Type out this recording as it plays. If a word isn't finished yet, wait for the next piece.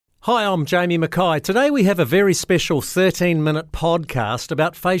Hi, I'm Jamie Mackay. Today we have a very special 13-minute podcast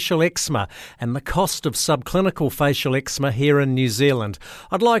about facial eczema and the cost of subclinical facial eczema here in New Zealand.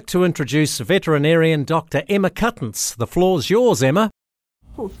 I'd like to introduce veterinarian Dr. Emma Cuttance. The floor's yours, Emma.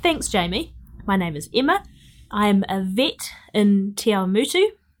 Well, thanks, Jamie. My name is Emma. I'm a vet in Te Awamutu,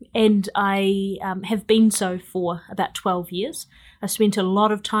 and I have been so for about 12 years. I spent a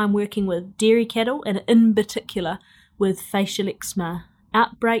lot of time working with dairy cattle, and in particular with facial eczema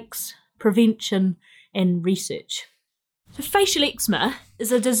outbreaks, prevention, and research. So facial eczema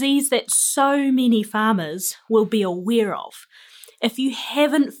is a disease that so many farmers will be aware of. If you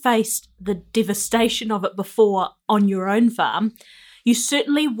haven't faced the devastation of it before on your own farm, you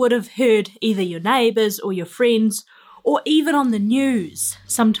certainly would have heard either your neighbours or your friends, or even on the news.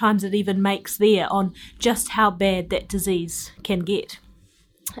 Sometimes it even makes there on just how bad that disease can get.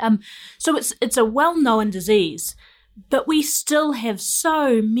 So it's a well-known disease, but we still have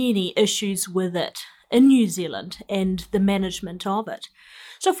so many issues with it in New Zealand and the management of it.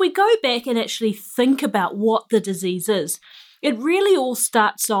 So if we go back and actually think about what the disease is, it really all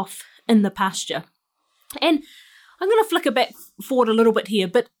starts off in the pasture. And I'm going to flick it back forward a little bit here,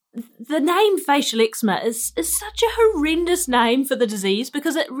 but the name facial eczema is such a horrendous name for the disease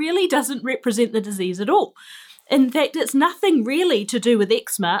because it really doesn't represent the disease at all. In fact, it's nothing really to do with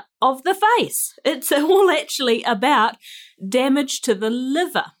eczema of the face. It's all actually about damage to the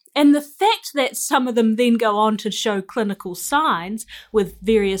liver. And the fact that some of them then go on to show clinical signs with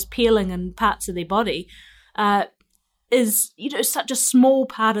various peeling in parts of their body is, such a small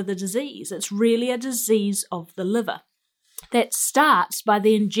part of the disease. It's really a disease of the liver that starts by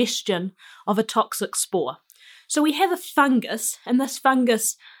the ingestion of a toxic spore. So we have a fungus, and this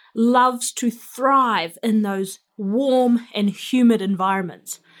fungus loves to thrive in those warm and humid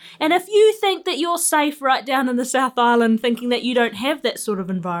environments. And if you think that you're safe right down in the South Island thinking that you don't have that sort of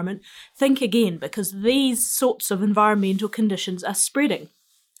environment, think again, because these sorts of environmental conditions are spreading.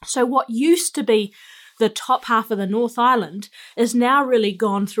 So what used to be the top half of the North Island is now really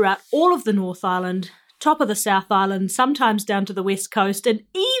gone throughout all of the North Island, top of the South Island, sometimes down to the West Coast, and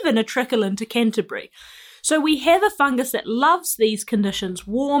even a trickle into Canterbury. So we have a fungus that loves these conditions,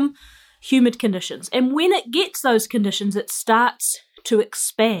 warm, humid conditions. And when it gets those conditions, it starts to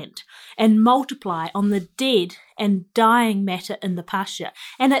expand and multiply on the dead and dying matter in the pasture.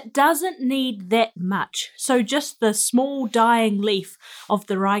 And it doesn't need that much. So just the small dying leaf of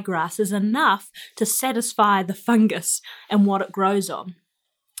the ryegrass is enough to satisfy the fungus and what it grows on.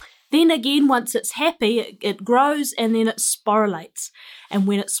 Then again, once it's happy, it grows and then it sporulates. And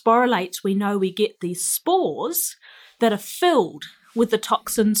when it sporulates, we know we get these spores that are filled with the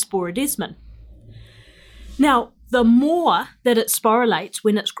toxin sporidesmin. Now, the more that it sporulates,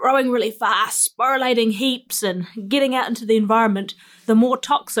 when it's growing really fast, sporulating heaps and getting out into the environment, the more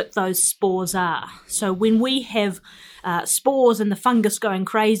toxic those spores are. So when we have spores and the fungus going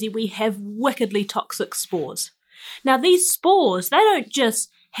crazy, we have wickedly toxic spores. Now, these spores, they don't just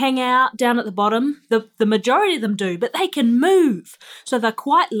hang out down at the bottom. The majority of them do, but they can move. So they're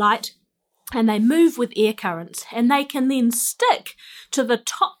quite light and they move with air currents, and they can then stick to the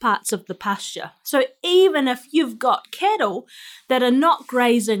top parts of the pasture. So even if you've got cattle that are not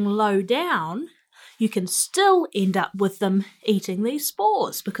grazing low down, you can still end up with them eating these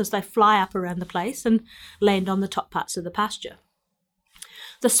spores because they fly up around the place and land on the top parts of the pasture.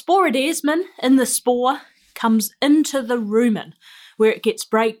 The sporidesmin in the spore comes into the rumen, where it gets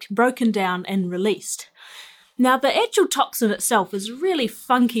broken down and released. Now, the actual toxin itself is a really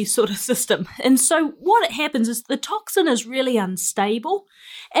funky sort of system. And so what it happens is the toxin is really unstable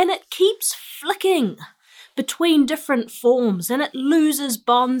and it keeps flicking between different forms, and it loses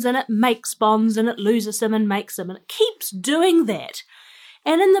bonds and it makes bonds and it loses them and makes them. And it keeps doing that.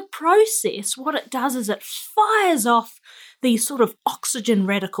 And in the process, what it does is it fires off these sort of oxygen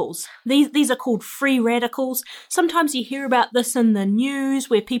radicals. These are called free radicals. Sometimes you hear about this in the news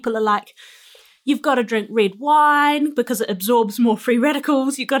where people are like, you've got to drink red wine because it absorbs more free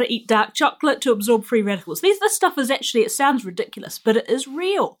radicals. You've got to eat dark chocolate to absorb free radicals. This stuff is actually, it sounds ridiculous, but it is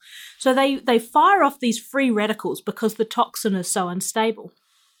real. So they fire off these free radicals because the toxin is so unstable.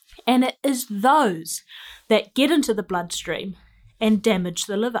 And it is those that get into the bloodstream and damage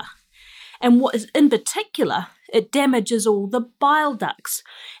the liver. And what is in particular, it damages all the bile ducts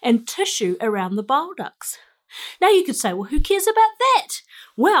and tissue around the bile ducts. Now you could say, well, who cares about that?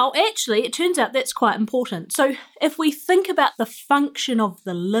 Well, actually, it turns out that's quite important. So if we think about the function of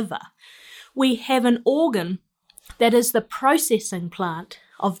the liver, we have an organ that is the processing plant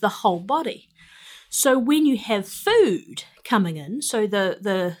of the whole body. So when you have food coming in, so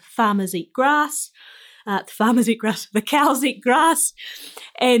the farmers eat grass, The farmers eat grass, the cows eat grass,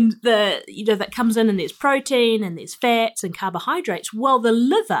 and that comes in and there's protein and there's fats and carbohydrates. Well, the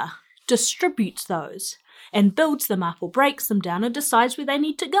liver distributes those and builds them up or breaks them down and decides where they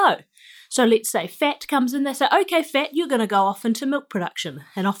need to go. So let's say fat comes in, they say, okay, fat, you're going to go off into milk production,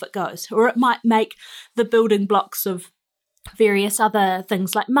 and off it goes. Or it might make the building blocks of various other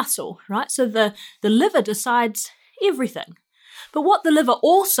things like muscle, right? So the liver decides everything. But what the liver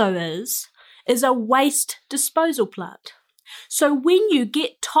also is a waste disposal plant. So when you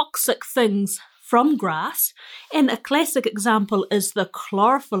get toxic things from grass, and a classic example is the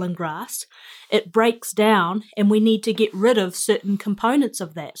chlorophyll in grass, it breaks down and we need to get rid of certain components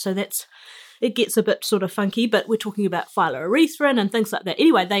of that. So it gets a bit sort of funky, but we're talking about phytoerythrin and things like that.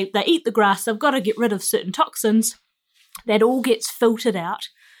 Anyway, they eat the grass, they've got to get rid of certain toxins. That all gets filtered out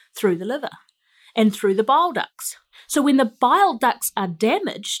through the liver and through the bile ducts. So when the bile ducts are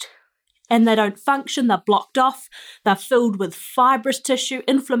damaged and they don't function, they're blocked off, they're filled with fibrous tissue,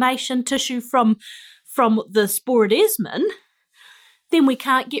 inflammation tissue from the sporidesmin, then we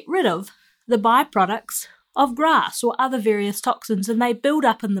can't get rid of the byproducts of grass or other various toxins, and they build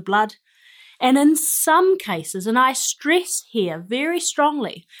up in the blood. And in some cases, and I stress here very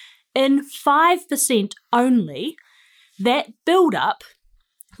strongly, in 5% only, that build-up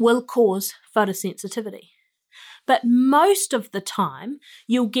will cause photosensitivity. But most of the time,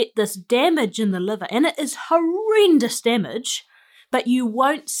 you'll get this damage in the liver, and it is horrendous damage, but you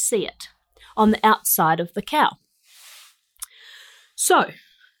won't see it on the outside of the cow. So,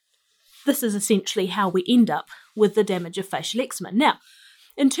 this is essentially how we end up with the damage of facial eczema. Now,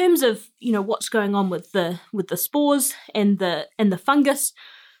 in terms of what's going on with the spores and the fungus,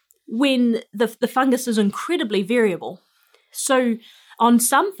 when the fungus is incredibly variable. So on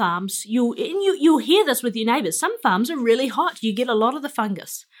some farms, you'll hear this with your neighbours. Some farms are really hot. You get a lot of the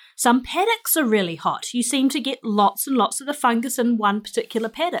fungus. Some paddocks are really hot. You seem to get lots and lots of the fungus in one particular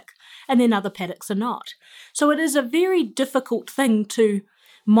paddock, and then other paddocks are not. So it is a very difficult thing to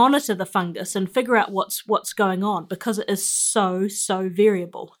monitor the fungus and figure out what's going on, because it is so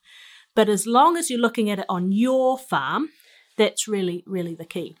variable. But as long as you're looking at it on your farm, that's really, really the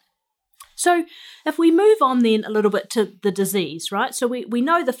key. So if we move on then a little bit to the disease, right? So we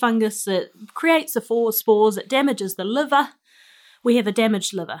know the fungus, it creates the spores, it damages the liver. We have a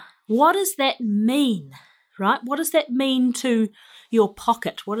damaged liver. What does that mean, right? What does that mean to your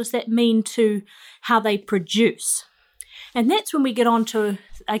pocket? What does that mean to how they produce? And that's when we get on to,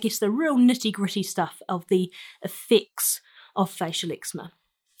 I guess, the real nitty-gritty stuff of the effects of facial eczema.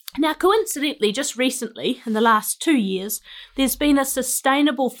 Now, coincidentally, just recently, in the last 2 years, there's been a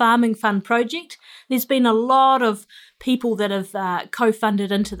Sustainable Farming Fund project. There's been a lot of people that have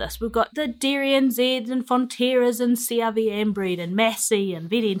co-funded into this. We've got the Dairy NZ and Fonterras and CRV Ambreed and Massey and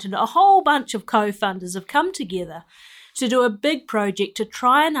VetEnt, and a whole bunch of co-funders have come together to do a big project to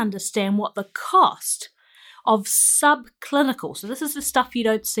try and understand what the cost of subclinical, so this is the stuff you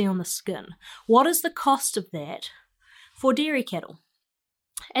don't see on the skin, what is the cost of that for dairy cattle?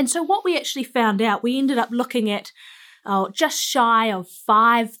 And so what we actually found out, we ended up looking at just shy of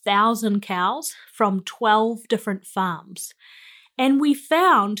 5,000 cows from 12 different farms. And we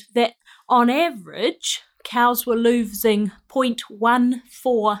found that on average, cows were losing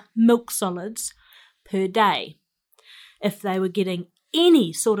 0.14 milk solids per day if they were getting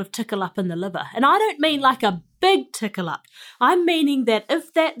any sort of tickle up in the liver. And I don't mean like a big tickle up. I'm meaning that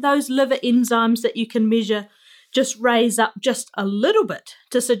if those liver enzymes that you can measure just raise up just a little bit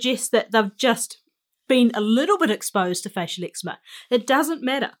to suggest that they've just been a little bit exposed to facial eczema, it doesn't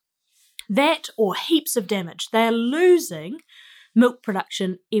matter. That or heaps of damage. They're losing milk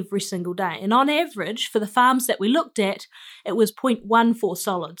production every single day. And on average, for the farms that we looked at, it was 0.14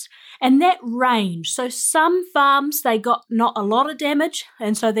 solids. And that range, so some farms, they got not a lot of damage,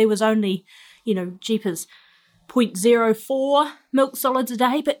 and so there was only, 0.04 milk solids a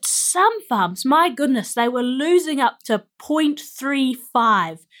day, but some farms, my goodness, they were losing up to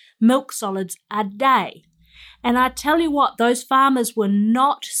 0.35 milk solids a day. And I tell you what, those farmers were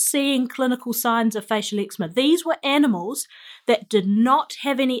not seeing clinical signs of facial eczema. These were animals that did not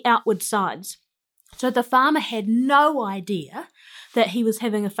have any outward signs. So the farmer had no idea that he was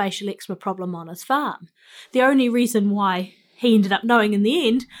having a facial eczema problem on his farm. The only reason why he ended up knowing in the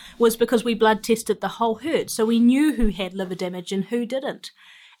end was because we blood tested the whole herd. So we knew who had liver damage and who didn't.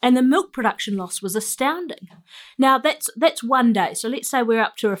 And the milk production loss was astounding. Now, that's 1 day. So let's say we're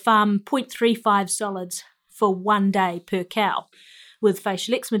up to a farm 0.35 solids for 1 day per cow with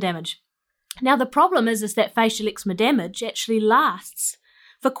facial eczema damage. Now, the problem is that facial eczema damage actually lasts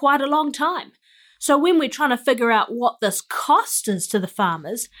for quite a long time. So when we're trying to figure out what this cost is to the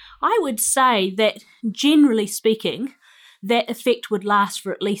farmers, I would say that generally speaking, that effect would last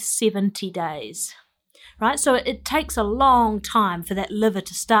for at least 70 days. Right? So it takes a long time for that liver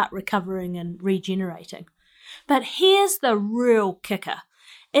to start recovering and regenerating. But here's the real kicker.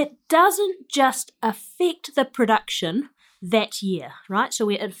 It doesn't just affect the production that year, right? So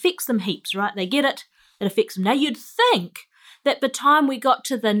it affects them heaps, right? They get it, it affects them. Now you'd think that by the time we got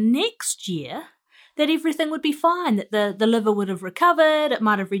to the next year, that everything would be fine, that the liver would have recovered, it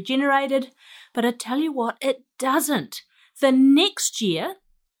might have regenerated. But I tell you what, it doesn't. The next year,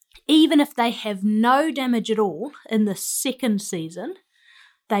 even if they have no damage at all in the second season,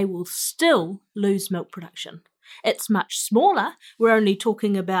 they will still lose milk production. It's much smaller. We're only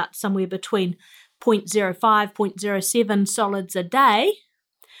talking about somewhere between 0.05, 0.07 solids a day,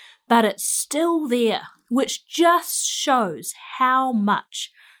 but it's still there, which just shows how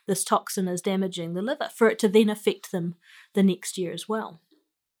much this toxin is damaging the liver for it to then affect them the next year as well.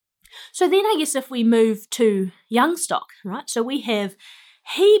 So then I guess if we move to young stock, right? So we have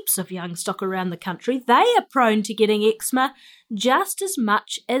heaps of young stock around the country. They are prone to getting eczema just as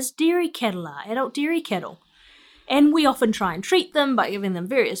much as dairy cattle are, adult dairy cattle. And we often try and treat them by giving them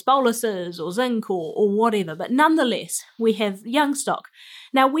various boluses or zinc or whatever. But nonetheless, we have young stock.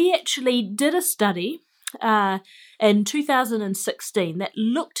 Now, we actually did a study in 2016 that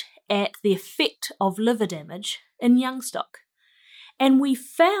looked at the effect of liver damage in young stock. And we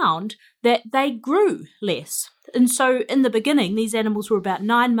found that they grew less. And so in the beginning, these animals were about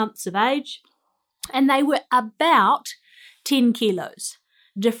 9 months of age, and they were about 10 kilos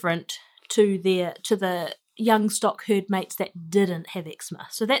different to the young stock herd mates that didn't have eczema.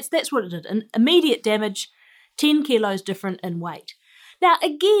 So that's what it did. An immediate damage, 10 kilos different in weight. Now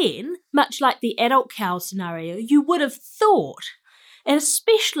again, much like the adult cow scenario, you would have thought, and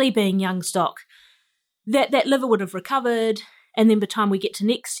especially being young stock, that liver would have recovered, and then by the time we get to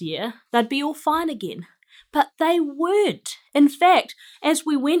next year, they'd be all fine again. But they weren't. In fact, as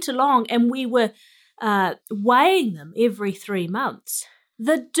we went along and we were weighing them every 3 months,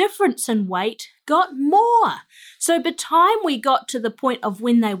 the difference in weight got more. So by the time we got to the point of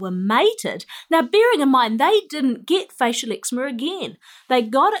when they were mated, now bearing in mind they didn't get facial eczema again. They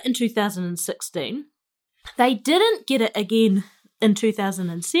got it in 2016. They didn't get it again in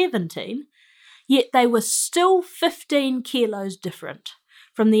 2017, yet they were still 15 kilos different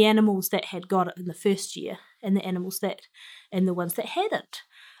from the animals that had got it in the first year and the ones that hadn't.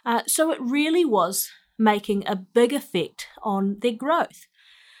 So it really was making a big effect on their growth.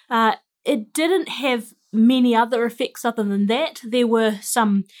 It didn't have many other effects other than that. There were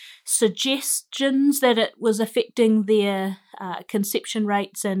some suggestions that it was affecting their conception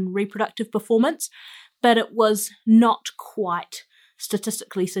rates and reproductive performance, but it was not quite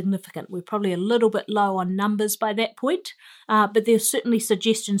statistically significant. We're probably a little bit low on numbers by that point, but there's certainly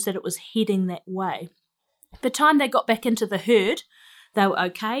suggestions that it was heading that way. By the time they got back into the herd, they were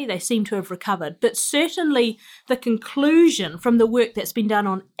okay, they seem to have recovered. But certainly the conclusion from the work that's been done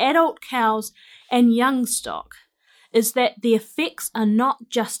on adult cows and young stock is that the effects are not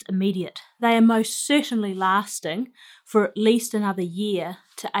just immediate. They are most certainly lasting for at least another year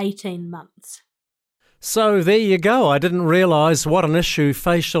to 18 months. So there you go. I didn't realise what an issue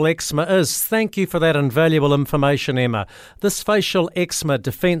facial eczema is. Thank you for that invaluable information, Emma. This Facial Eczema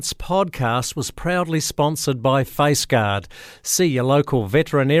Defence podcast was proudly sponsored by FaceGuard. See your local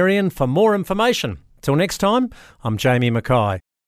veterinarian for more information. Till next time, I'm Jamie Mackay.